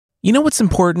You know what's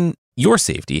important? Your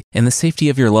safety and the safety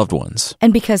of your loved ones.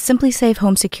 And because Simply Safe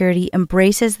Home Security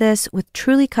embraces this with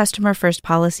truly customer-first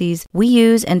policies, we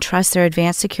use and trust their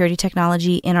advanced security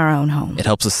technology in our own home. It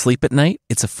helps us sleep at night,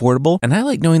 it's affordable, and I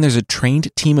like knowing there's a trained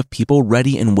team of people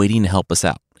ready and waiting to help us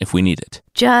out if we need it.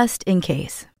 Just in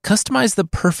case. Customize the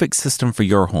perfect system for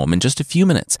your home in just a few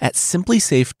minutes at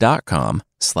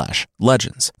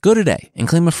simplysafe.com/legends. Go today and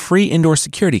claim a free indoor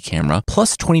security camera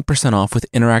plus 20% off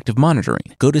with interactive monitoring.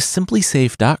 Go to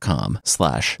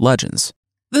simplysafe.com/legends.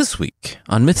 This week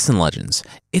on Myths and Legends,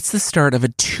 it's the start of a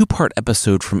 2-part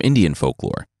episode from Indian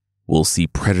folklore. We'll see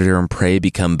predator and prey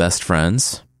become best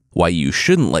friends, why you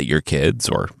shouldn't let your kids,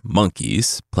 or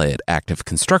monkeys, play at active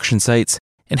construction sites,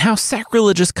 and how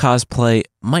sacrilegious cosplay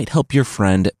might help your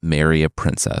friend marry a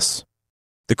princess.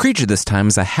 The creature this time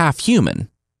is a half-human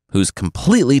who's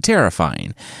completely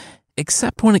terrifying,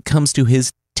 except when it comes to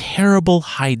his terrible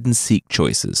hide-and-seek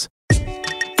choices.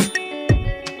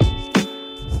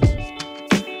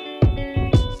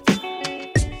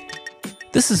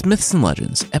 This is Myths and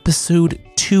Legends, episode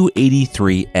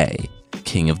 283A,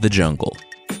 King of the Jungle.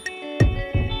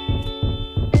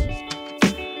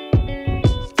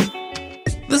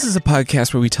 This is a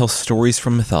podcast where we tell stories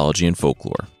from mythology and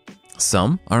folklore.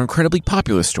 Some are incredibly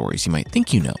popular stories you might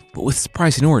think you know, but with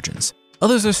surprising origins.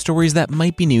 Others are stories that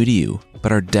might be new to you,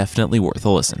 but are definitely worth a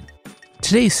listen.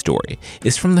 Today's story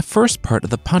is from the first part of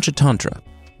the Panchatantra.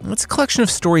 It's a collection of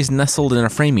stories nestled in a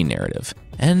framing narrative,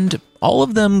 and all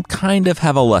of them kind of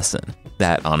have a lesson.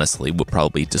 That honestly would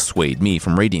probably dissuade me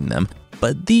from reading them,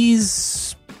 but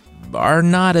these are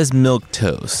not as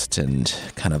milquetoast and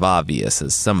kind of obvious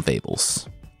as some fables.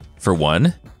 For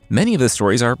one, many of the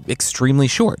stories are extremely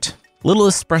short, little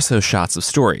espresso shots of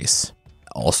stories.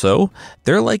 Also,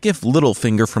 they're like if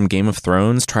Littlefinger from Game of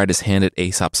Thrones tried his hand at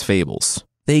Aesop's fables.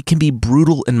 They can be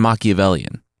brutal and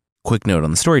Machiavellian. Quick note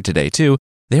on the story today, too.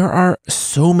 There are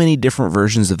so many different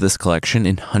versions of this collection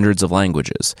in hundreds of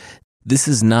languages. This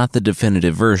is not the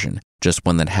definitive version, just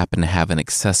one that happened to have an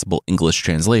accessible English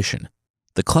translation.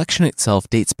 The collection itself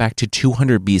dates back to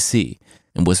 200 BC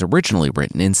and was originally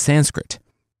written in Sanskrit,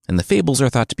 and the fables are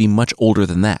thought to be much older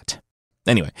than that.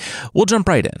 Anyway, we'll jump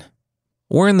right in.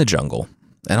 We're in the jungle,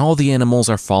 and all the animals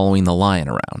are following the lion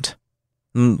around.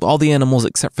 All the animals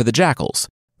except for the jackals,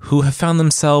 who have found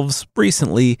themselves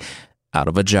recently out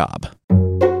of a job.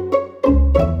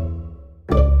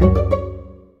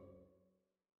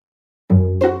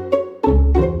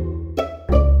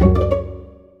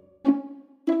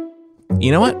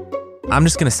 You know what? I'm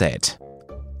just going to say it.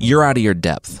 You're out of your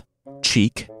depth.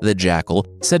 Cheek, the jackal,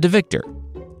 said to Victor,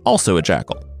 also a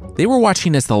jackal. They were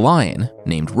watching as the lion,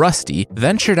 named Rusty,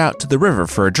 ventured out to the river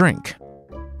for a drink.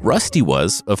 Rusty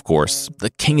was, of course,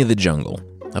 the king of the jungle,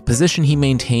 a position he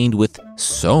maintained with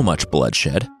so much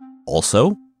bloodshed.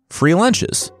 Also, free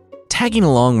lunches. Tagging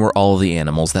along were all of the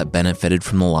animals that benefited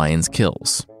from the lion's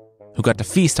kills, who got to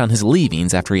feast on his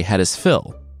leavings after he had his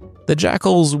fill. The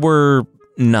jackals were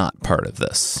not part of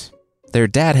this. Their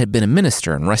dad had been a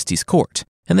minister in Rusty's court,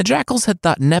 and the jackals had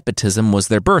thought nepotism was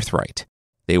their birthright.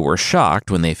 They were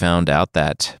shocked when they found out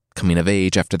that, coming of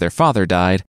age after their father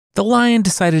died, the lion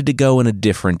decided to go in a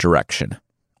different direction.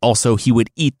 Also, he would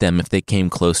eat them if they came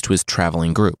close to his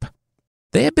traveling group.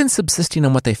 They had been subsisting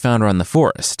on what they found around the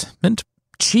forest, and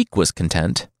Cheek was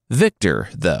content. Victor,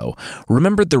 though,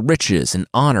 remembered the riches and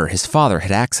honor his father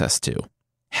had access to.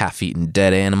 Half-eaten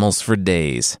dead animals for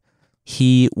days.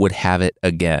 He would have it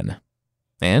again.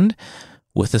 And,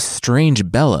 with a strange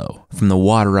bellow from the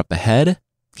water up ahead,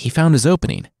 he found his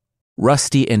opening.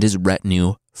 Rusty and his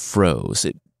retinue froze.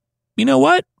 You know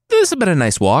what? This has been a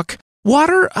nice walk.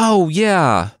 Water? Oh,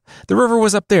 yeah. The river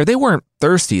was up there. They weren't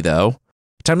thirsty, though.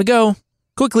 Time to go.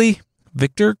 Quickly.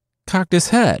 Victor cocked his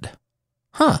head.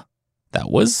 Huh. That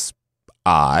was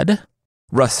odd.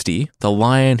 Rusty, the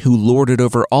lion who lorded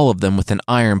over all of them with an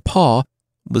iron paw,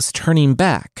 was turning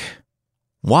back.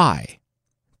 Why?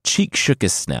 Cheek shook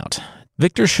his snout.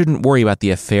 Victor shouldn't worry about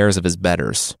the affairs of his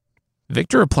betters.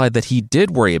 Victor replied that he did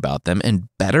worry about them, and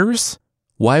betters?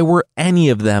 Why were any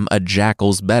of them a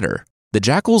jackal's better? The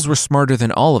jackals were smarter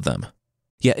than all of them.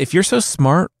 Yeah, if you're so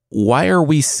smart, why are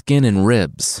we skin and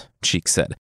ribs? Cheek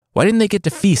said. Why didn't they get to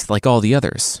feast like all the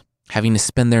others, having to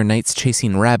spend their nights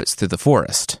chasing rabbits through the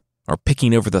forest, or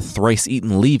picking over the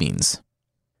thrice-eaten leavings?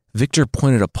 Victor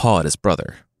pointed a paw at his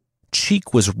brother.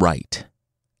 Cheek was right.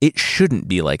 It shouldn't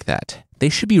be like that. They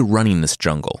should be running this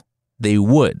jungle. They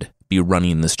would be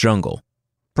running this jungle.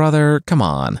 Brother, come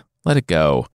on, let it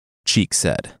go, Cheek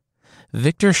said.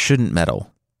 Victor shouldn't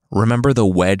meddle. Remember the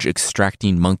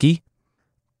wedge-extracting monkey?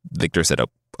 Victor said,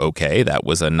 okay, that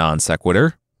was a non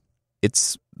sequitur.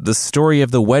 It's the story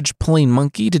of the wedge-pulling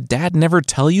monkey? Did Dad never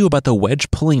tell you about the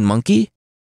wedge-pulling monkey?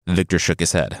 Victor shook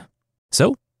his head.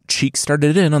 So, Cheek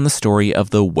started in on the story of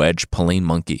the wedge-pulling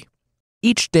monkey.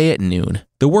 Each day at noon,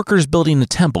 the workers building the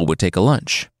temple would take a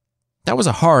lunch. That was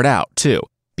a hard out, too,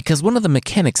 because one of the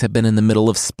mechanics had been in the middle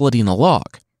of splitting a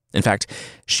log. In fact,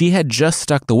 she had just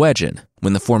stuck the wedge in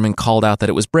when the foreman called out that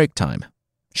it was break time.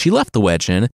 She left the wedge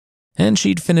in, and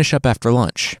she'd finish up after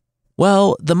lunch.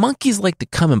 Well, the monkeys liked to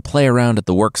come and play around at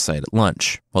the work site at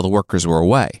lunch while the workers were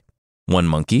away. One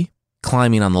monkey,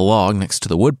 climbing on the log next to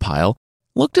the woodpile,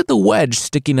 looked at the wedge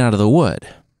sticking out of the wood.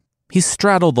 He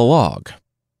straddled the log.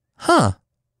 Huh.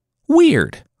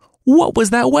 Weird. What was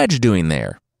that wedge doing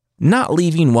there? Not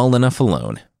leaving well enough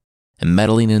alone, and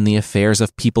meddling in the affairs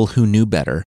of people who knew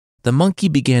better, the monkey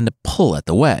began to pull at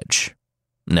the wedge.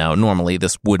 Now, normally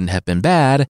this wouldn't have been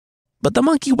bad, but the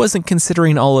monkey wasn't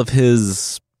considering all of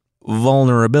his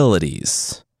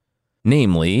vulnerabilities.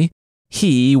 Namely,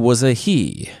 he was a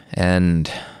he,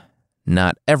 and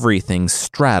not everything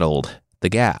straddled the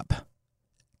gap.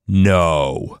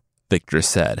 No, Victor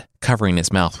said, covering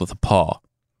his mouth with a paw.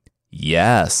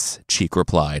 Yes, Cheek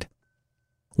replied.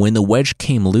 When the wedge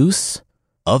came loose,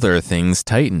 other things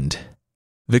tightened.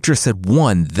 Victor said,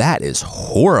 1, that is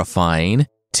horrifying.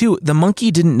 2, the monkey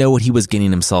didn't know what he was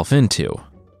getting himself into.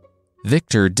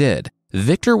 Victor did.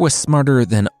 Victor was smarter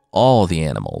than all the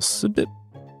animals,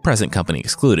 present company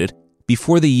excluded.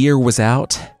 Before the year was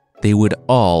out, they would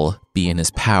all be in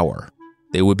his power.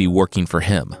 They would be working for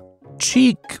him.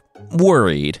 Cheek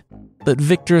worried, but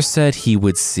Victor said he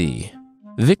would see.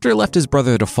 Victor left his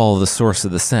brother to follow the source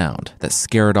of the sound that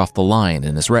scared off the lion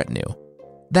in his retinue.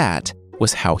 That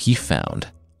was how he found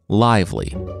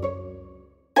Lively.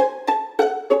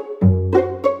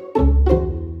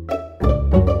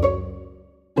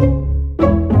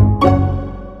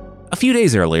 A few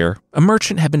days earlier, a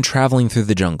merchant had been traveling through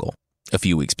the jungle. A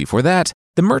few weeks before that,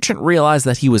 the merchant realized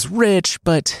that he was rich,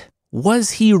 but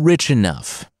was he rich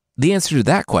enough? The answer to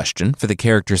that question for the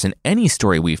characters in any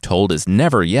story we've told is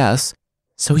never yes,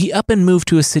 so he up and moved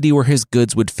to a city where his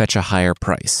goods would fetch a higher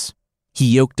price. He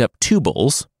yoked up 2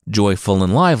 bulls, Joyful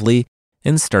and Lively,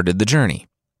 and started the journey.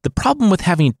 The problem with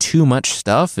having too much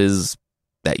stuff is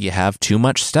that you have too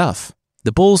much stuff.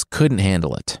 The bulls couldn't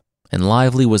handle it, and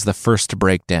Lively was the first to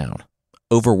break down,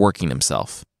 overworking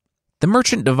himself. The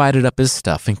merchant divided up his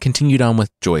stuff and continued on with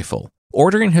Joyful,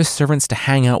 ordering his servants to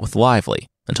hang out with Lively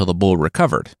until the bull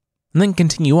recovered, and then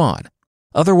continue on.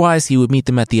 Otherwise, he would meet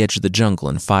them at the edge of the jungle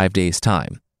in 5 days'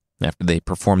 time, after they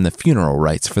performed the funeral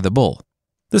rites for the bull.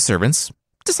 The servants,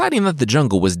 deciding that the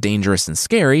jungle was dangerous and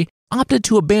scary, opted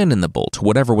to abandon the bull to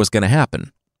whatever was going to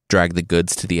happen, dragged the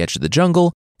goods to the edge of the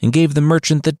jungle, and gave the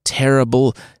merchant the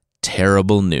terrible,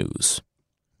 terrible news.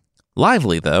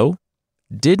 Lively, though,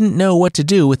 didn't know what to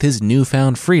do with his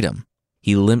newfound freedom.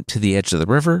 He limped to the edge of the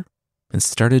river and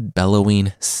started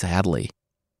bellowing sadly.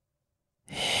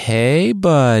 "Hey,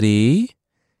 buddy,"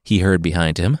 he heard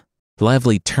behind him.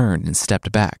 Lively turned and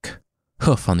stepped back,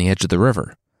 hoof on the edge of the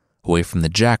river, away from the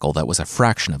jackal that was a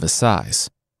fraction of his size.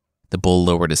 The bull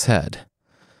lowered his head.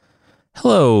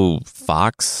 "Hello,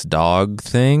 fox, dog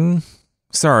thing.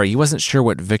 Sorry, he wasn't sure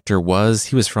what Victor was.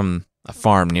 He was from a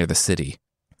farm near the city.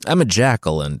 I'm a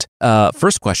jackal and,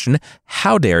 first question,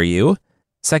 how dare you?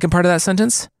 Second part of that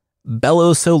sentence,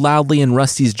 bellow so loudly in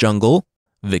Rusty's jungle."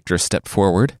 Victor stepped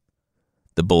forward.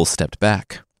 The bull stepped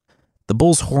back. The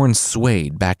bull's horns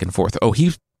swayed back and forth. Oh,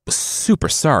 he was super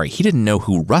sorry. He didn't know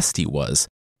who Rusty was.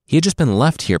 He had just been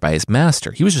left here by his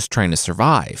master. He was just trying to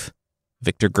survive.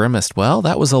 Victor grimaced. Well,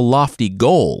 that was a lofty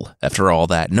goal after all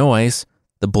that noise.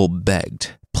 The bull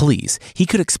begged. Please, he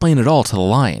could explain it all to the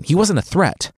lion. He wasn't a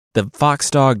threat. The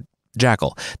fox-dog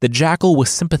jackal. The jackal was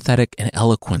sympathetic and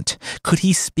eloquent. Could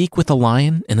he speak with the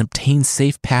lion and obtain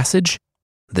safe passage?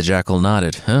 The jackal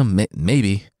nodded.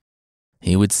 Maybe.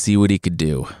 He would see what he could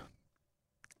do.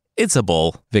 "It's a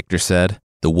bull," Victor said,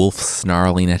 the wolf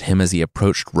snarling at him as he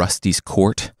approached Rusty's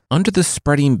court under the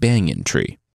spreading banyan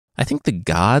tree. "I think the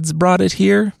gods brought it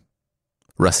here."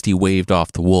 Rusty waved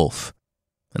off the wolf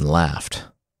and laughed.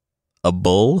 A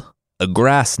bull? A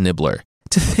grass nibbler.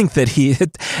 To think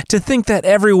that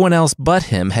everyone else but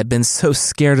him had been so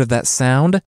scared of that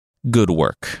sound? Good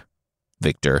work,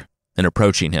 Victor. And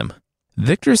approaching him,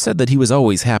 Victor said that he was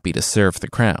always happy to serve the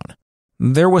crown.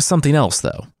 There was something else,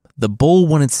 though. The bull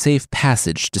wanted safe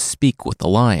passage to speak with the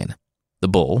lion. The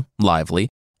bull, Lively,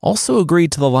 also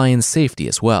agreed to the lion's safety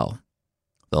as well.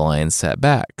 The lion sat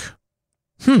back.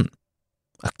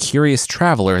 A curious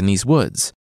traveler in these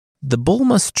woods. The bull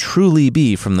must truly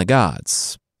be from the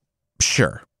gods.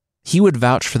 Sure, he would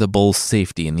vouch for the bull's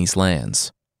safety in these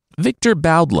lands. Victor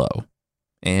bowed low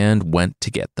and went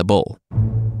to get the bull.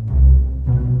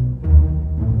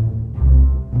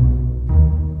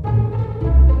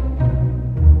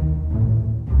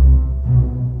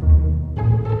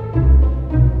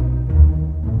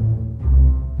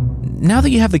 Now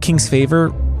that you have the king's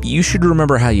favor, you should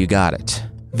remember how you got it,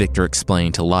 Victor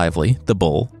explained to Lively, the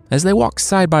bull, as they walked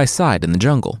side by side in the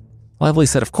jungle. Lively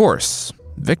said, of course,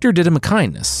 Victor did him a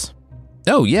kindness.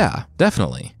 Oh yeah,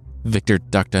 definitely. Victor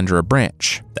ducked under a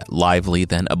branch that Lively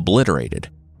then obliterated.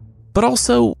 But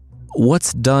also,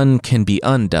 what's done can be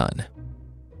undone.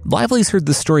 Lively's heard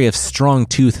the story of Strong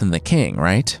Tooth and the king,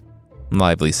 right?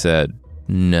 Lively said,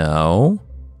 no.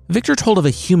 Victor told of a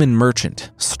human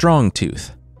merchant, Strong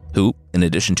Tooth, who, in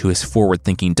addition to his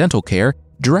forward-thinking dental care,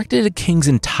 directed a king's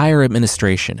entire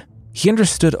administration. He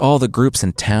understood all the groups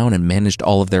in town and managed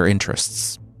all of their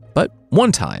interests. But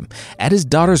one time, at his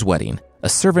daughter's wedding, a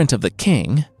servant of the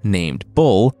king, named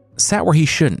Bull, sat where he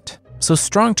shouldn't, so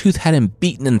Strongtooth had him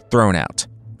beaten and thrown out.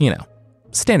 You know,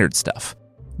 standard stuff.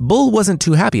 Bull wasn't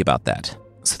too happy about that,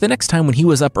 so the next time when he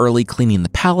was up early cleaning the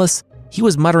palace, he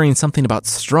was muttering something about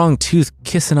Strongtooth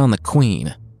kissing on the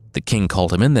queen. The king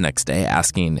called him in the next day,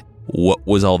 asking, what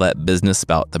was all that business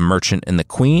about the merchant and the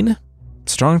queen?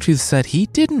 Strongtooth said he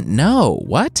didn't know.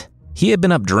 What? He had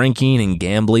been up drinking and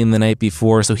gambling the night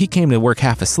before, so he came to work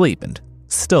half asleep and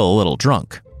still a little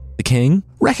drunk. The king,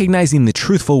 recognizing the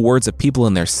truthful words of people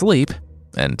in their sleep,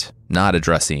 and not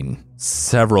addressing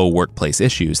several workplace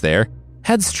issues there,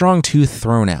 had Strongtooth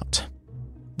thrown out.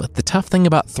 But the tough thing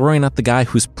about throwing out the guy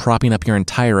who's propping up your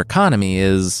entire economy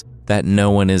is that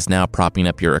no one is now propping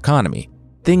up your economy.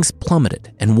 Things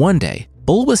plummeted, and one day,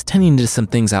 Bull was tending to some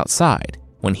things outside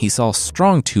when he saw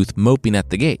Strongtooth moping at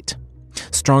the gate.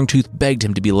 Strongtooth begged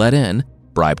him to be let in,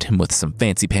 bribed him with some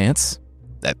fancy pants,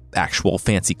 actual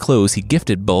fancy clothes he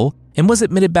gifted Bull, and was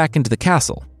admitted back into the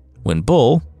castle, when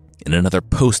Bull, in another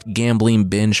post-gambling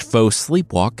binge faux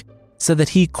sleepwalk, said that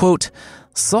he, quote,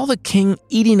 saw the king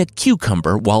eating a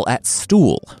cucumber while at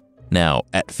stool. Now,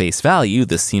 at face value,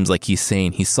 this seems like he's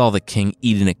saying he saw the king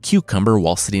eating a cucumber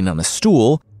while sitting on a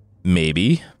stool.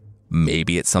 Maybe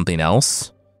it's something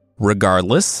else.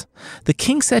 Regardless, the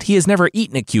king said he has never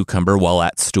eaten a cucumber while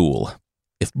at stool.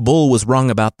 If Bull was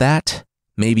wrong about that,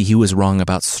 maybe he was wrong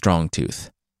about Strongtooth.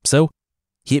 So,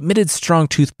 he admitted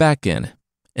Strongtooth back in,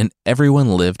 and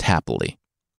everyone lived happily.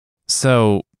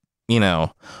 So,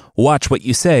 watch what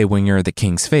you say when you're the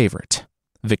king's favorite,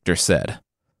 Victor said.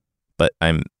 But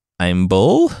I'm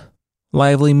Bull?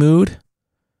 Lively mood.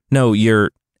 No,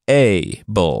 you're a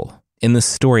bull. In the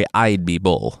story, I'd be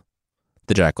Bull.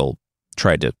 The jackal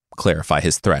tried to clarify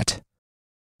his threat.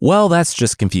 Well, that's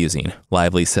just confusing,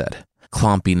 Lively said,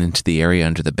 clomping into the area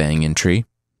under the banyan tree.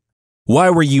 Why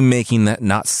were you making that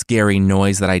not scary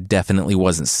noise that I definitely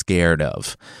wasn't scared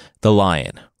of? The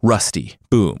lion, Rusty,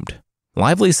 boomed.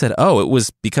 Lively said, oh, it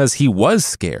was because he was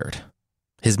scared.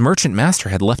 His merchant master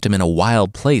had left him in a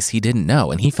wild place he didn't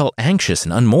know, and he felt anxious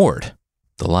and unmoored.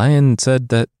 The lion said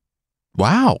that,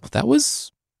 wow, that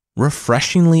was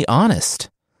refreshingly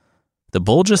honest. The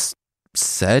bull just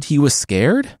said he was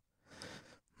scared?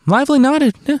 Lively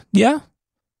nodded, yeah.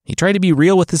 He tried to be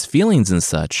real with his feelings and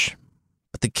such.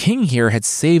 But the king here had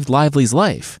saved Lively's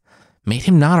life, made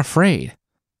him not afraid.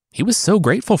 He was so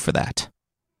grateful for that.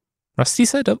 Rusty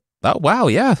said, oh wow,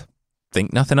 yeah,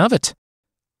 think nothing of it.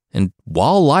 And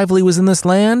while Lively was in this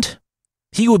land,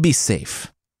 he would be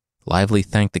safe. Lively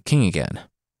thanked the king again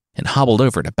and hobbled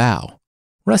over to bow.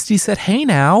 Rusty said, hey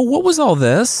now, what was all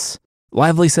this?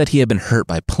 Lively said he had been hurt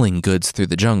by pulling goods through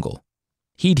the jungle.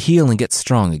 He'd heal and get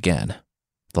strong again.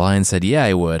 The lion said, yeah,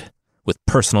 he would. With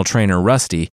personal trainer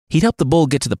Rusty, he'd help the bull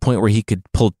get to the point where he could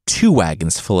pull 2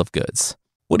 wagons full of goods.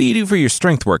 What do you do for your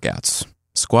strength workouts?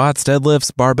 Squats,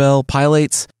 deadlifts, barbell,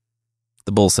 pilates?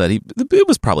 The bull said it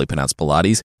was probably pronounced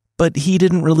Pilates, but he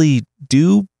didn't really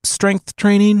do strength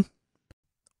training.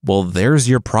 Well, there's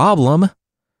your problem.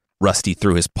 Rusty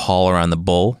threw his paw around the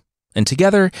bull, and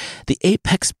together, the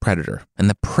apex predator and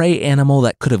the prey animal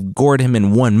that could have gored him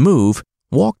in one move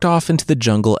walked off into the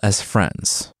jungle as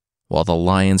friends, while the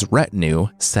lion's retinue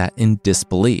sat in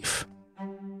disbelief.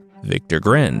 Victor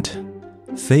grinned.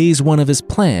 Phase 1 of his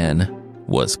plan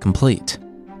was complete.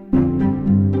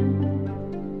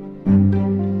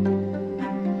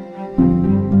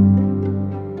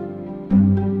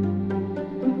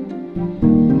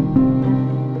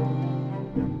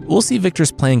 We'll see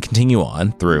Victor's plan continue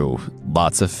on through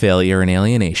lots of failure and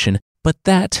alienation, but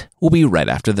that will be right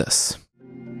after this.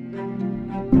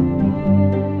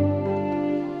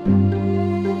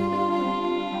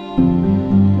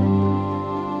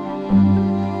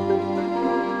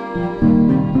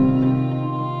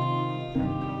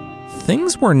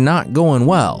 things were not going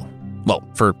well. Well,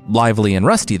 for Lively and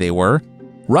Rusty they were.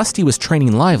 Rusty was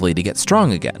training Lively to get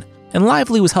strong again, and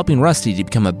Lively was helping Rusty to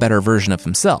become a better version of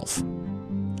himself.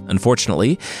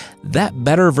 Unfortunately, that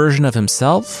better version of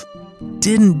himself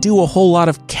didn't do a whole lot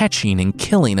of catching and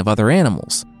killing of other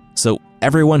animals, so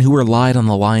everyone who relied on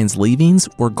the lion's leavings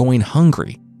were going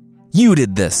hungry. "You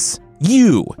did this!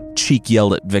 You!" Cheek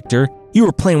yelled at Victor. "You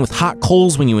were playing with hot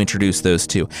coals when you introduced those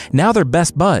two. Now they're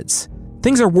best buds.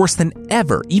 Things are worse than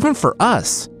ever, even for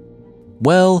us."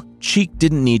 Well, Cheek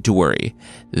didn't need to worry.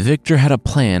 Victor had a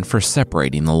plan for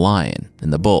separating the lion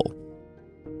and the bull.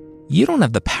 "You don't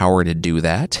have the power to do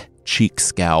that," Cheek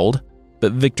scowled,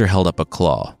 but Victor held up a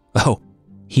claw. Oh,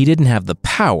 he didn't have the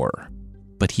power,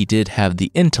 but he did have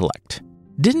the intellect.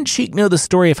 Didn't Cheek know the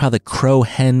story of how the crow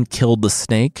hen killed the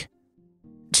snake?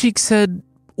 Cheek said,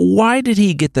 why did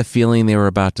he get the feeling they were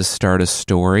about to start a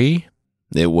story?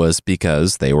 It was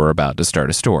because they were about to start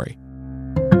a story.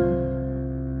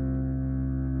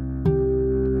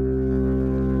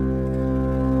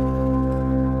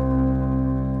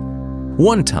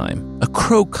 One time, a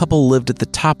crow couple lived at the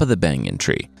top of the banyan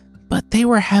tree, but they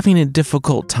were having a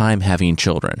difficult time having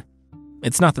children.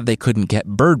 It's not that they couldn't get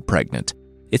bird pregnant.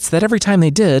 It's that every time they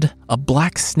did, a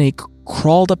black snake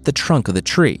crawled up the trunk of the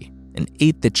tree and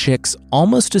ate the chicks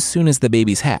almost as soon as the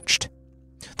babies hatched.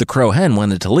 The crow hen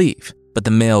wanted to leave, but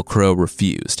the male crow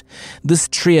refused. This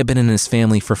tree had been in his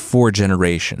family for 4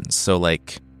 generations, so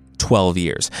 12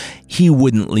 years. He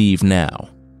wouldn't leave now.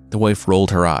 The wife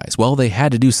rolled her eyes. Well, they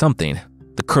had to do something.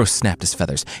 The crow snapped his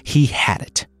feathers. He had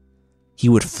it. He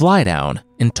would fly down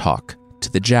and talk to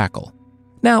the jackal.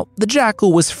 Now, the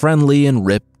jackal was friendly and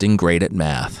ripped and great at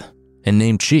math, and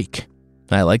named Cheek.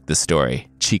 I like this story,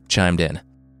 Cheek chimed in.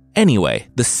 Anyway,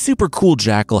 the super cool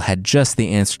jackal had just the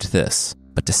answer to this,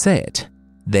 but to say it,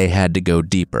 they had to go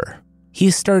deeper.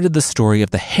 He started the story of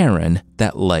the heron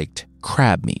that liked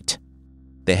crab meat.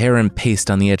 The heron paced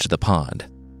on the edge of the pond.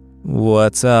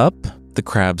 "What's up?" the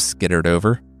crab skittered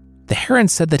over. The heron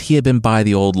said that he had been by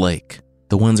the old lake,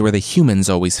 the ones where the humans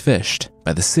always fished,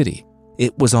 by the city.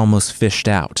 It was almost fished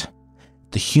out.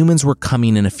 The humans were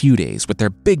coming in a few days with their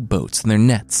big boats and their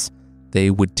nets. They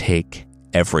would take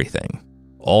everything.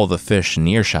 All the fish in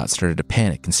earshot started to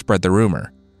panic and spread the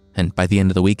rumor. And by the end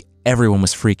of the week, everyone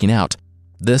was freaking out.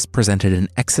 This presented an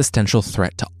existential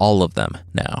threat to all of them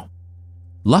now.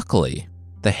 Luckily,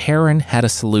 the heron had a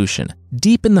solution.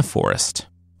 Deep in the forest,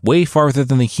 way farther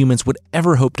than the humans would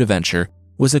ever hope to venture,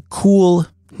 was a cool,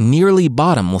 nearly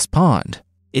bottomless pond.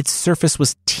 Its surface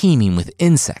was teeming with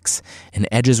insects, and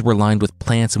edges were lined with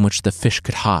plants in which the fish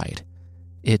could hide.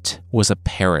 It was a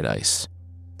paradise.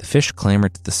 The fish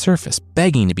clambered to the surface,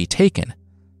 begging to be taken.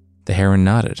 The heron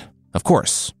nodded. Of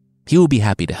course, he would be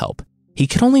happy to help. He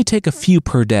could only take a few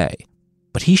per day,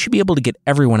 but he should be able to get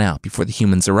everyone out before the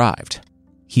humans arrived.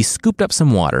 He scooped up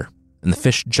some water, and the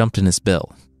fish jumped in his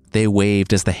bill. They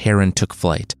waved as the heron took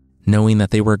flight, knowing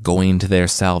that they were going to their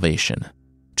salvation,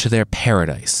 to their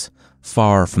paradise,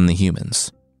 far from the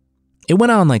humans. It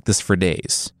went on like this for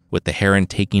days, with the heron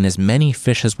taking as many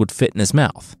fish as would fit in his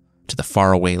mouth to the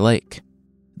faraway lake.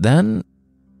 Then,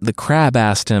 the crab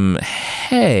asked him,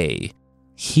 hey,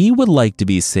 he would like to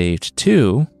be saved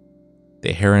too.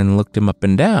 The heron looked him up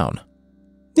and down.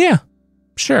 Yeah,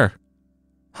 sure.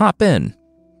 Hop in.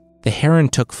 The heron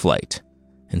took flight,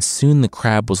 and soon the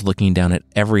crab was looking down at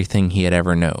everything he had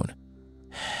ever known.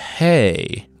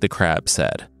 Hey, the crab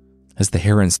said, as the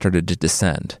heron started to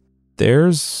descend.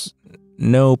 There's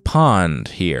no pond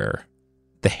here.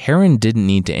 The heron didn't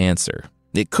need to answer.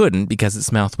 It couldn't because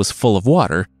its mouth was full of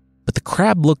water, but the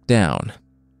crab looked down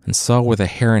and saw where the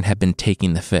heron had been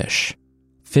taking the fish.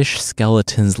 Fish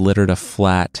skeletons littered a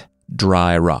flat,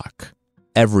 dry rock.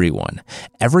 Everyone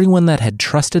that had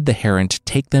trusted the heron to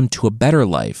take them to a better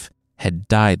life had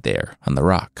died there on the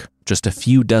rock, just a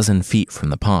few dozen feet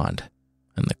from the pond,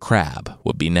 and the crab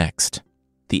would be next.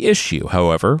 The issue,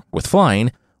 however, with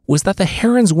flying was that the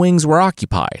heron's wings were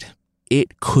occupied.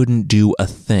 It couldn't do a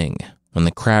thing when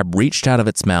the crab reached out of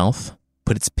its mouth,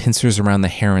 put its pincers around the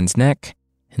heron's neck,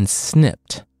 and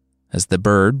snipped as the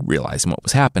bird, realizing what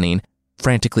was happening,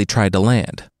 frantically tried to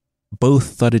land.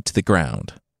 Both thudded to the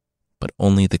ground, but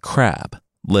only the crab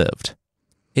lived.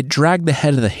 It dragged the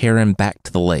head of the heron back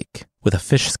to the lake with a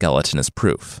fish skeleton as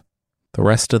proof. The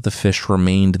rest of the fish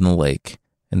remained in the lake,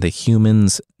 and the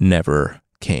humans never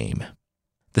came.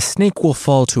 The snake will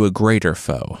fall to a greater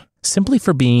foe, simply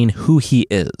for being who he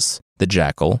is, the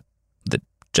jackal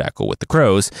with the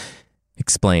crows,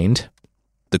 explained.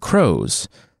 The crows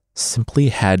simply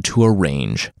had to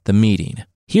arrange the meeting.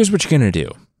 Here's what you're going to do.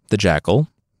 The jackal,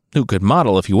 who could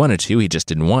model if he wanted to, he just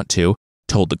didn't want to,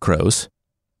 told the crows,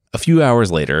 A few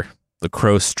hours later, the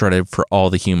crow strutted for all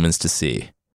the humans to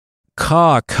see.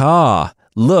 "Caw, caw,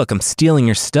 look, I'm stealing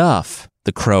your stuff,"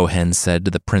 the crow hen said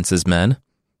to the prince's men.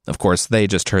 Of course, they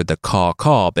just heard the caw,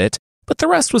 caw bit, but the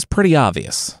rest was pretty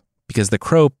obvious, because the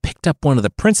crow picked up one of the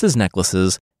prince's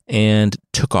necklaces and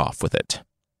took off with it.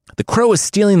 "The crow is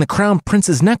stealing the crown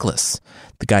prince's necklace,"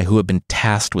 the guy who had been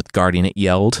tasked with guarding it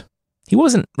yelled. He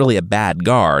wasn't really a bad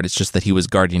guard, it's just that he was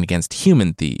guarding against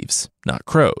human thieves, not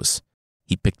crows.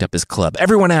 He picked up his club.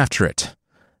 "Everyone after it!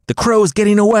 The crow is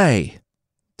getting away!"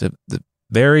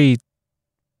 Very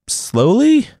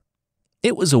slowly?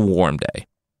 It was a warm day,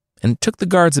 and it took the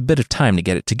guards a bit of time to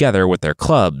get it together with their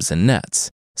clubs and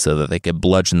nets, so that they could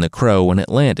bludgeon the crow when it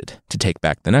landed to take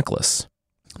back the necklace.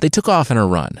 They took off in a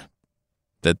run,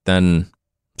 that then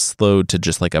slowed to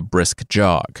just like a brisk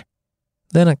jog,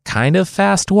 then a kind of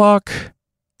fast walk,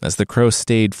 as the crow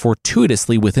stayed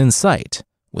fortuitously within sight,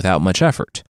 without much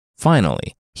effort.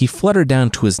 Finally, he fluttered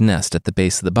down to his nest at the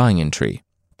base of the banyan tree.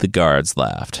 The guards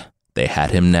laughed. They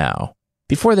had him now.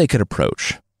 Before they could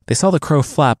approach, they saw the crow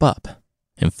flap up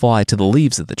and fly to the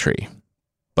leaves of the tree,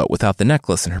 but without the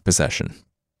necklace in her possession.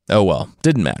 Oh well,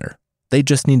 didn't matter. They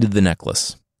just needed the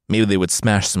necklace. Maybe they would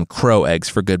smash some crow eggs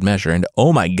for good measure, and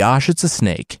oh my gosh, it's a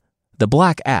snake. The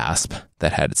black asp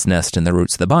that had its nest in the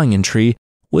roots of the banyan tree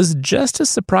was just as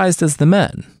surprised as the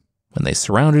men when they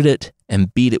surrounded it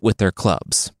and beat it with their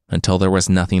clubs until there was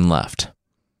nothing left.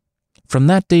 From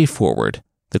that day forward,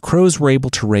 the crows were able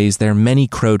to raise their many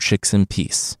crow chicks in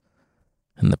peace,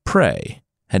 and the prey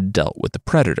had dealt with the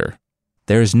predator.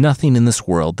 "There is nothing in this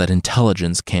world that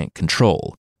intelligence can't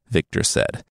control," Victor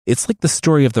said. "It's like the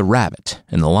story of the rabbit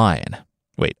and the lion."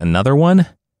 Wait, another one?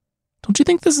 Don't you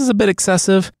think this is a bit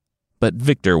excessive? But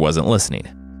Victor wasn't listening.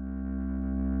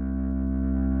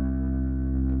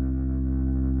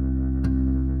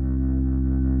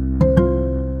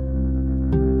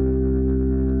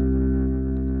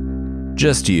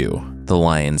 "Just you," the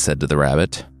lion said to the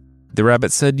rabbit. The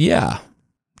rabbit said, "Yeah,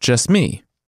 just me."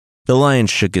 The lion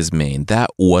shook his mane.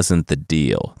 That wasn't the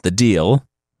deal. The deal,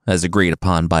 as agreed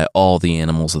upon by all the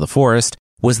animals of the forest,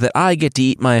 was that I get to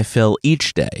eat my fill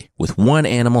each day with one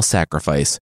animal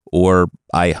sacrifice, or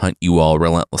I hunt you all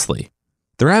relentlessly.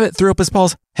 The rabbit threw up his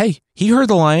paws. Hey, he heard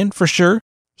the lion, for sure.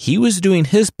 He was doing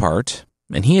his part,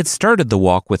 and he had started the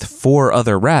walk with 4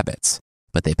 other rabbits,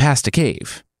 but they passed a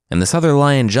cave, and this other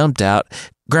lion jumped out,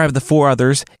 grabbed the 4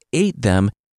 others, ate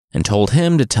them, and told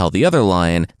him to tell the other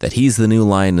lion that he's the new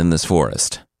lion in this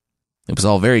forest. It was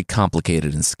all very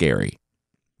complicated and scary.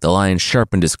 The lion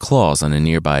sharpened his claws on a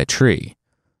nearby tree.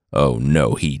 Oh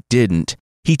no, he didn't.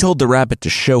 He told the rabbit to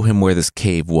show him where this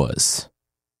cave was.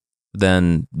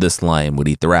 Then this lion would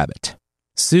eat the rabbit.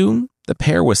 Soon, the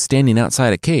pair was standing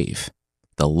outside a cave,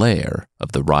 the lair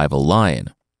of the rival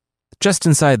lion. "Just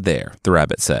inside there," the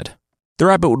rabbit said. The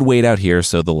rabbit would wait out here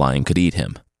so the lion could eat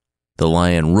him. The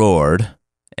lion roared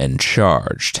and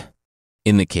charged.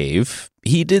 In the cave,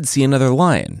 he did see another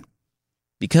lion,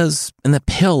 because in the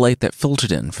pale light that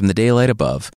filtered in from the daylight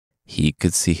above, he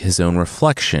could see his own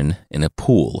reflection in a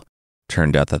pool.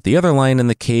 Turned out that the other lion in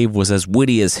the cave was as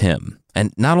witty as him,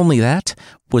 and not only that,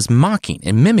 was mocking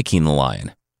and mimicking the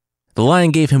lion. The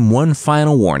lion gave him one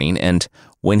final warning, and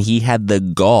when he had the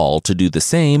gall to do the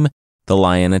same, the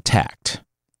lion attacked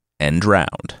and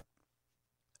drowned.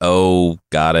 Oh,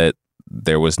 got it.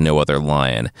 There was no other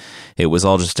lion. It was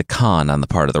all just a con on the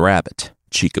part of the rabbit,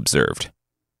 Cheek observed.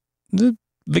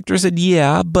 Victor said,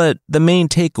 yeah, but the main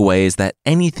takeaway is that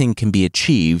anything can be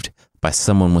achieved by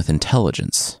someone with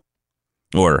intelligence.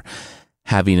 Or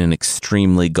having an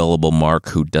extremely gullible mark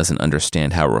who doesn't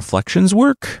understand how reflections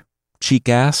work? Cheek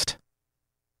asked.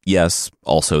 Yes,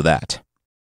 also that.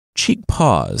 Cheek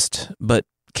paused, but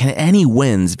can any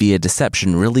wins via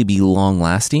deception really be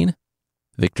long-lasting?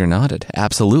 Victor nodded.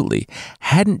 Absolutely.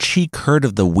 Hadn't Cheek heard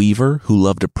of the weaver who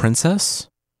loved a princess?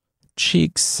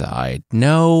 Cheek sighed.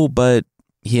 No, but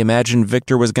he imagined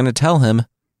Victor was going to tell him.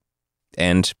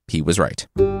 And he was right.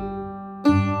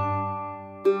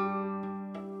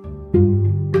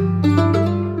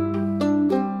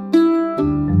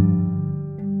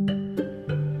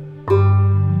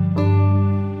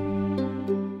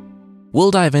 We'll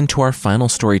dive into our final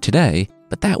story today,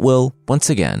 but that will, once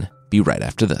again, be right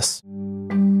after this.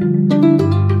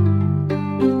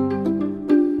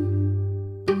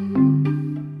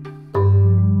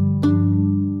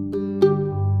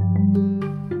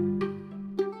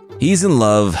 He's in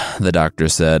love, the doctor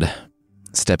said,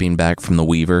 stepping back from the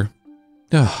weaver.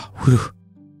 Oh, whew.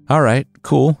 All right,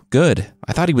 cool, good.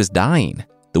 I thought he was dying,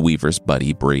 the weaver's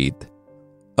buddy breathed.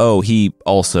 Oh, he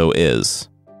also is.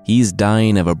 He's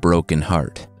dying of a broken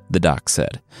heart, the doc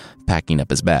said, packing up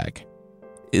his bag.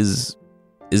 Is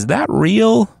that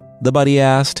real? The buddy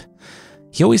asked.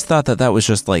 He always thought that was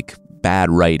just like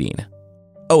bad writing.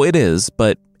 Oh, it is,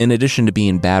 but in addition to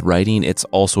being bad writing, it's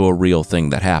also a real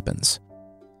thing that happens.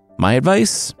 My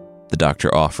advice, the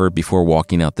doctor offered before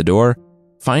walking out the door,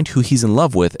 find who he's in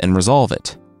love with and resolve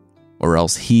it, or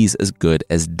else he's as good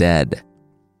as dead.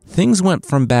 Things went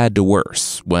from bad to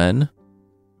worse when,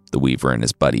 the Weaver and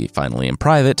his buddy finally in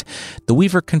private, the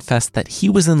Weaver confessed that he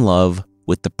was in love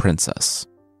with the princess.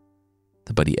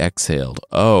 The buddy exhaled.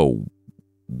 Oh,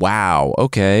 wow,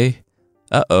 okay.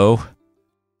 Uh-oh.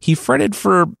 He fretted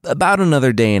for about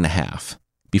another day and a half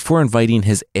before inviting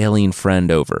his alien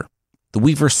friend over. The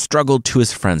Weaver struggled to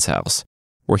his friend's house,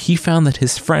 where he found that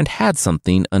his friend had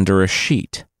something under a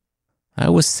sheet. I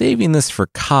was saving this for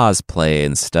cosplay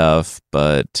and stuff,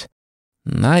 but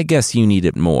I guess you need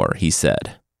it more, he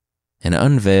said. An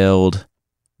unveiled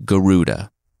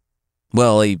Garuda.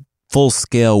 Well, a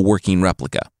full-scale working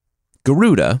replica.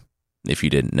 Garuda, if you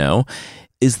didn't know,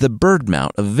 is the bird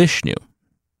mount of Vishnu,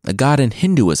 a god in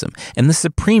Hinduism and the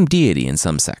supreme deity in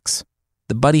some sects.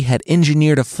 The buddy had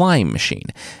engineered a flying machine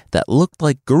that looked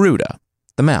like Garuda,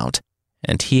 the mount,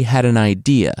 and he had an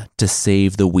idea to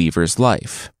save the Weaver's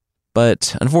life.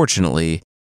 But unfortunately,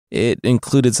 it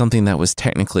included something that was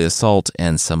technically assault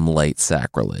and some light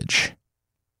sacrilege.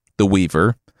 The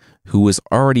Weaver, who was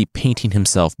already painting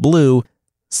himself blue,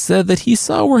 said that he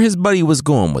saw where his buddy was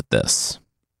going with this.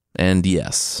 And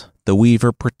yes, the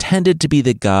Weaver pretended to be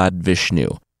the god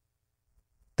Vishnu.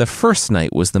 The first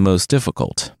night was the most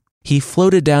difficult. He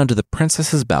floated down to the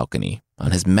princess's balcony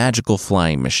on his magical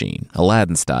flying machine,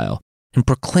 Aladdin style, and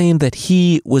proclaimed that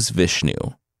he was Vishnu,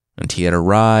 and he had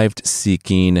arrived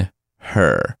seeking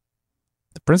her.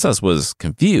 The princess was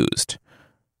confused.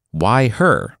 Why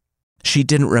her? She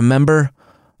didn't remember?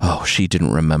 Oh, she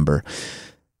didn't remember.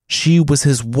 She was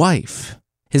his wife.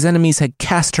 His enemies had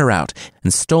cast her out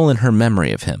and stolen her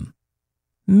memory of him.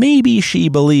 Maybe she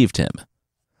believed him.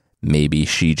 Maybe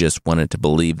she just wanted to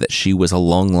believe that she was a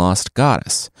long-lost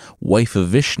goddess, wife of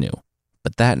Vishnu.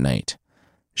 But that night,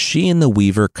 she and the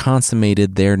Weaver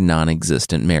consummated their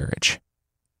non-existent marriage.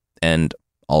 And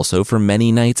also for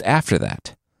many nights after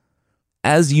that.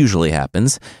 As usually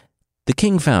happens, the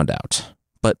king found out.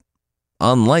 But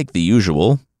unlike the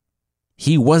usual,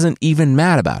 he wasn't even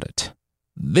mad about it.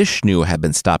 Vishnu had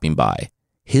been stopping by.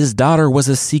 His daughter was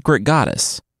a secret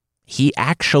goddess. He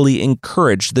actually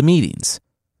encouraged the meetings.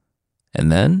 And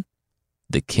then,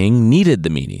 the king needed the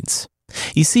meetings.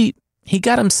 You see, he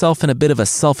got himself in a bit of a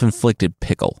self-inflicted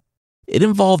pickle. It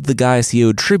involved the guys he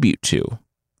owed tribute to,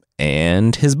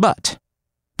 and his butt.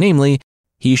 Namely,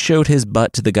 he showed his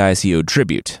butt to the guys he owed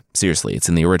tribute. Seriously, it's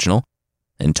in the original.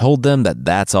 And told them that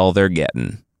that's all they're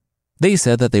getting. They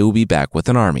said that they would be back with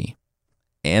an army.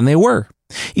 And they were.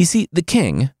 You see, the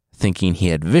king, thinking he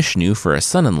had Vishnu for a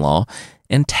son-in-law,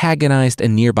 antagonized a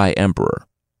nearby emperor,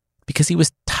 because he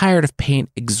was tired of paying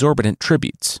exorbitant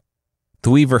tributes. The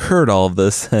Weaver heard all of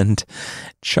this and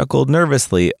chuckled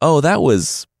nervously. Oh, that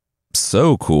was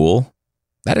so cool.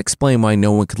 That explained why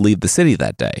no one could leave the city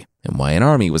that day, and why an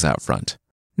army was out front.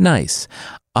 Nice.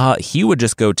 He would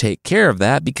just go take care of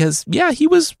that because, yeah, he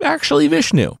was actually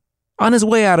Vishnu. On his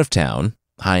way out of town,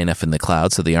 high enough in the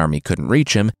clouds so the army couldn't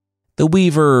reach him, the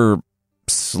Weaver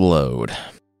slowed.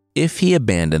 If he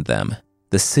abandoned them,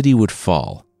 the city would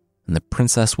fall, and the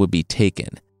princess would be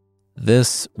taken.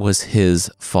 This was his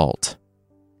fault.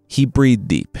 He breathed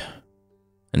deep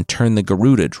and turned the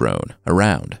Garuda drone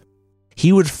around.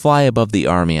 He would fly above the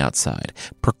army outside,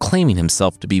 proclaiming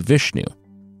himself to be Vishnu.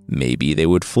 Maybe they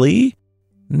would flee.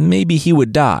 Maybe he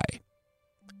would die.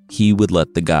 He would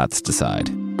let the gods decide.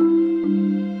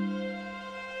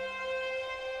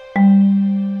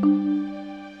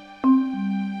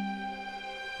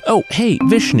 Oh, hey,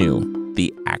 Vishnu.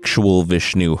 The actual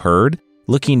Vishnu heard,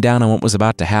 looking down on what was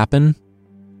about to happen.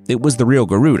 It was the real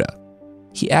Garuda.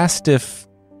 He asked if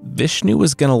Vishnu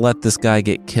was going to let this guy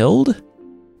get killed.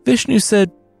 Vishnu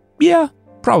said, yeah,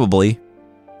 probably.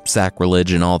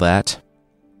 Sacrilege and all that.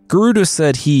 Garuda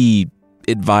said he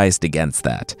advised against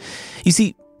that. You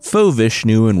see, faux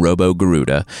Vishnu and Robo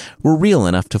Garuda were real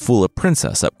enough to fool a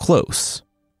princess up close.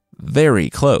 Very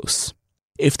close.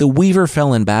 If the Weaver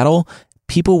fell in battle,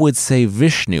 people would say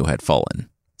Vishnu had fallen.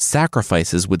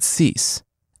 Sacrifices would cease.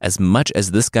 As much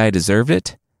as this guy deserved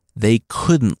it, they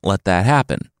couldn't let that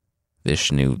happen.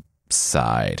 Vishnu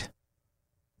sighed.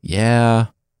 Yeah,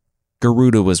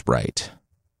 Garuda was right.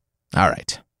 All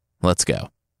right, let's go.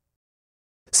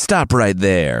 Stop right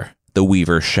there, the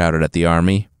Weaver shouted at the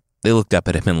army. They looked up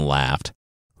at him and laughed.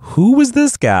 Who was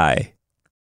this guy?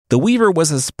 The Weaver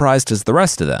was as surprised as the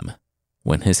rest of them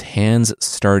when his hands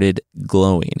started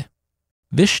glowing.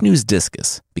 Vishnu's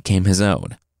discus became his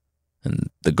own, and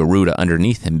the Garuda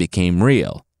underneath him became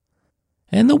real.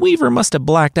 And the Weaver must have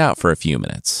blacked out for a few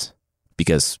minutes,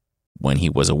 because when he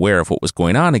was aware of what was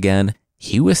going on again,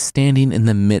 he was standing in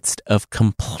the midst of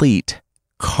complete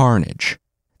carnage.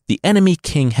 The enemy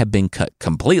king had been cut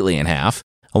completely in half,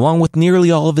 along with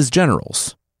nearly all of his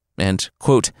generals, and,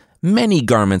 quote, many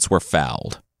garments were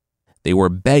fouled. They were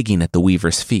begging at the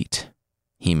Weaver's feet.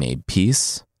 He made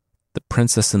peace, the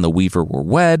princess and the Weaver were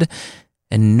wed,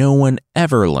 and no one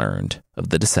ever learned of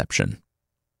the deception.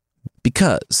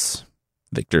 Because,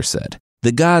 Victor said,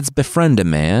 the gods befriend a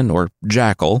man, or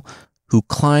jackal, who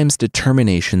climbs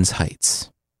determination's heights.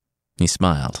 He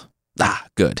smiled. Ah,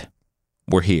 good.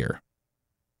 We're here.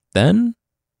 Then,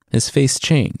 his face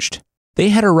changed. They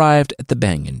had arrived at the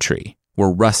banyan tree, where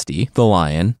Rusty, the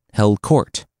lion, held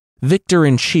court. Victor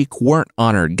and Cheek weren't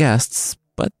honored guests,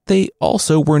 but they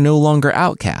also were no longer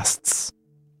outcasts.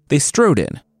 They strode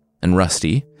in, and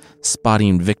Rusty,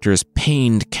 spotting Victor's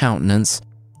pained countenance,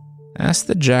 asked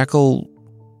the jackal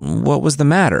what was the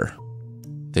matter.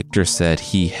 Victor said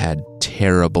he had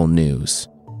terrible news.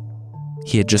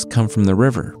 He had just come from the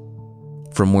river,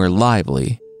 from where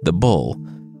Lively, the bull,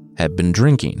 had been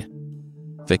drinking.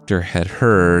 Victor had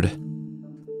heard,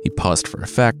 he paused for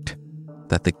effect,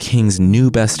 that the king's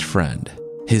new best friend,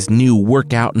 his new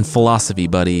workout and philosophy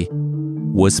buddy,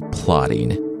 was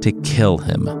plotting to kill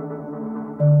him.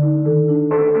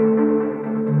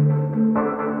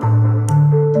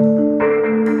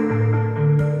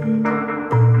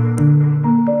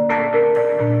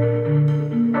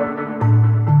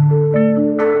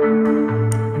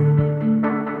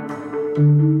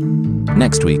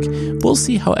 Next week, we'll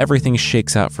see how everything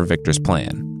shakes out for Victor's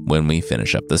plan when we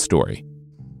finish up the story.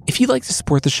 If you'd like to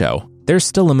support the show, there's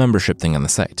still a membership thing on the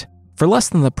site. For less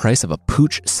than the price of a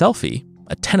pooch selfie,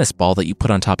 a tennis ball that you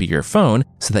put on top of your phone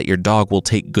so that your dog will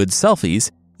take good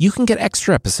selfies, you can get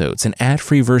extra episodes and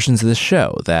ad-free versions of the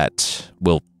show that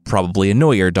will probably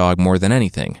annoy your dog more than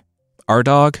anything. Our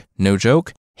dog, no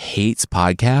joke, hates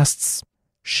podcasts.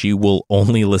 She will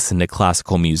only listen to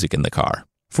classical music in the car.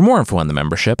 For more info on the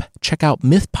membership, check out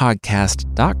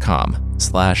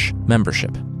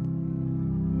mythpodcast.com/membership.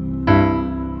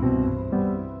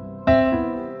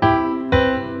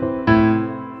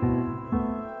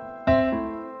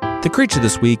 The creature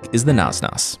this week is the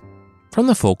Nas, from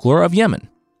the folklore of Yemen.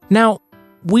 Now,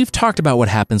 we've talked about what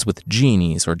happens with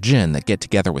genies or jinn that get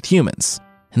together with humans,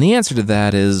 and the answer to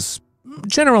that is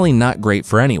generally not great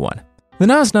for anyone. The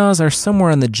Nas are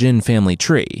somewhere on the jinn family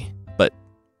tree, but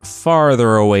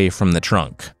farther away from the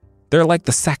trunk. They're like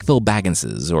the Sackville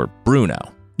Bagginses or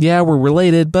Bruno. Yeah, we're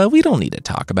related, but we don't need to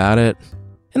talk about it.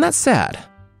 And that's sad,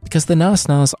 because the Nas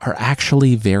are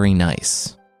actually very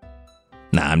nice.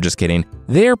 Nah, I'm just kidding.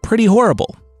 They're pretty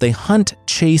horrible. They hunt,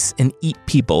 chase, and eat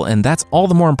people, and that's all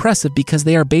the more impressive because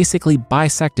they are basically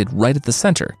bisected right at the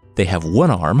center. They have one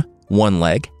arm, one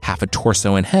leg, half a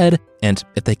torso and head, and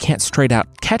if they can't straight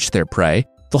out catch their prey,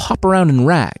 they'll hop around in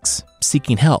rags,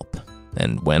 seeking help.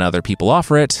 And when other people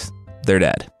offer it, they're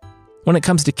dead. When it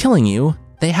comes to killing you,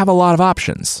 they have a lot of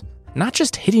options. Not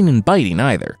just hitting and biting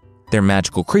either. They're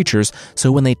magical creatures,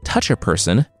 so when they touch a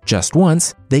person just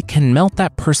once, they can melt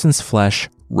that person's flesh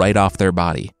right off their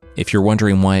body. If you're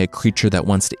wondering why a creature that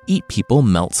wants to eat people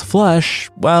melts flesh,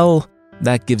 well,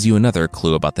 that gives you another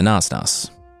clue about the Nas.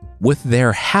 With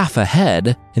their half a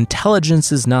head,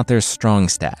 intelligence is not their strong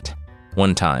stat.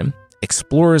 One time,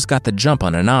 explorers got the jump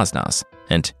on a Nas,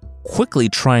 and quickly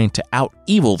trying to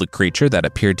out-evil the creature that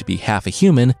appeared to be half a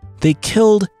human, they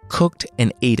killed, cooked,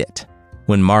 and ate it.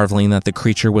 When marveling that the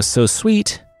creature was so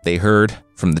sweet, they heard,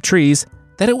 from the trees,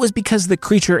 that it was because the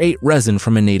creature ate resin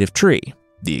from a native tree.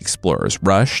 The explorers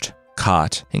rushed,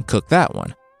 caught, and cooked that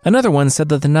one. Another one said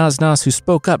that the Nas who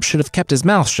spoke up should have kept his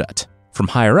mouth shut, from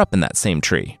higher up in that same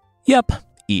tree. Yep,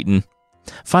 eaten.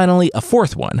 Finally, a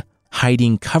fourth one,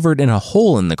 hiding covered in a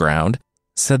hole in the ground,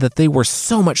 said that they were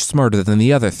so much smarter than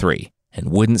the other three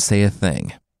and wouldn't say a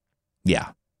thing.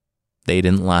 Yeah, they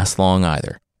didn't last long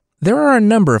either. There are a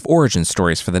number of origin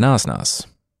stories for the Nas,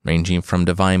 ranging from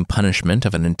divine punishment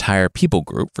of an entire people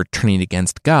group for turning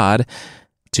against God,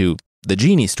 to the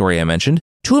genie story I mentioned,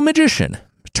 to a magician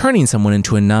turning someone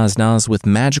into a Nas with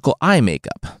magical eye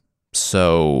makeup.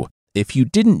 So, if you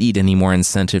didn't need any more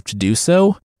incentive to do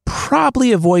so,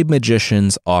 probably avoid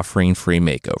magicians offering free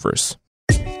makeovers.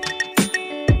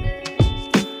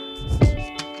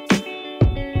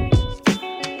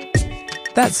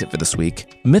 That's it for this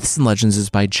week. Myths and Legends is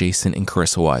by Jason and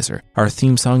Carissa Weiser. Our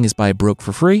theme song is by Broke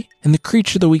for Free, and the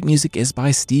Creature of the Week music is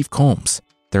by Steve Combs.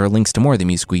 There are links to more of the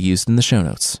music we used in the show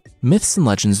notes. Myths and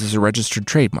Legends is a registered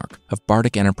trademark of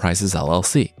Bardic Enterprises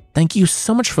LLC. Thank you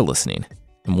so much for listening,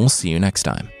 and we'll see you next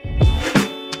time.